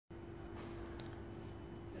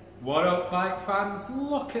What up, bike fans?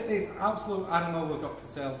 Look at this absolute animal we've got for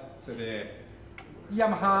sale today.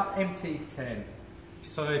 Yamaha MT10.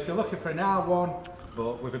 So if you're looking for an R1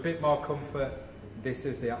 but with a bit more comfort, this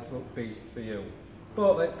is the absolute beast for you.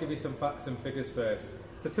 But let's give you some facts and figures first.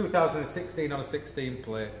 It's a 2016 on a 16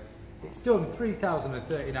 plate. It's done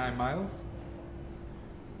 3,039 miles.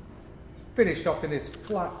 It's finished off in this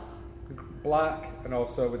flat black and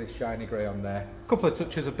also with this shiny grey on there. A couple of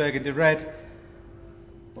touches of burgundy red.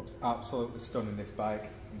 Looks absolutely stunning, this bike,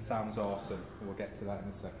 and sounds awesome. We'll get to that in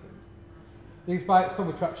a second. These bikes come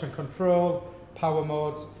with traction control, power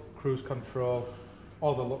modes, cruise control,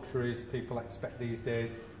 all the luxuries people expect these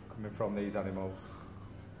days coming from these animals.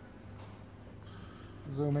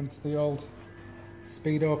 Zoom into the old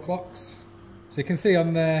speedo clocks. So you can see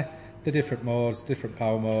on there the different modes, different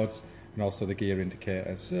power modes, and also the gear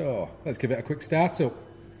indicator. So let's give it a quick start up.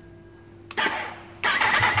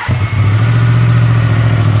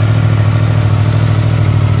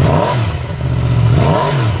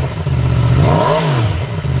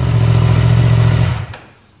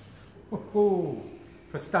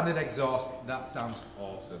 For standard exhaust, that sounds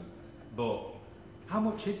awesome. But how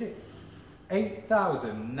much is it?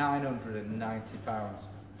 £8,990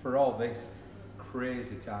 for all this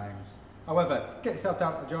crazy times. However, get yourself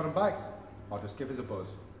down to Jordan Bikes or just give us a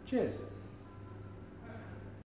buzz. Cheers.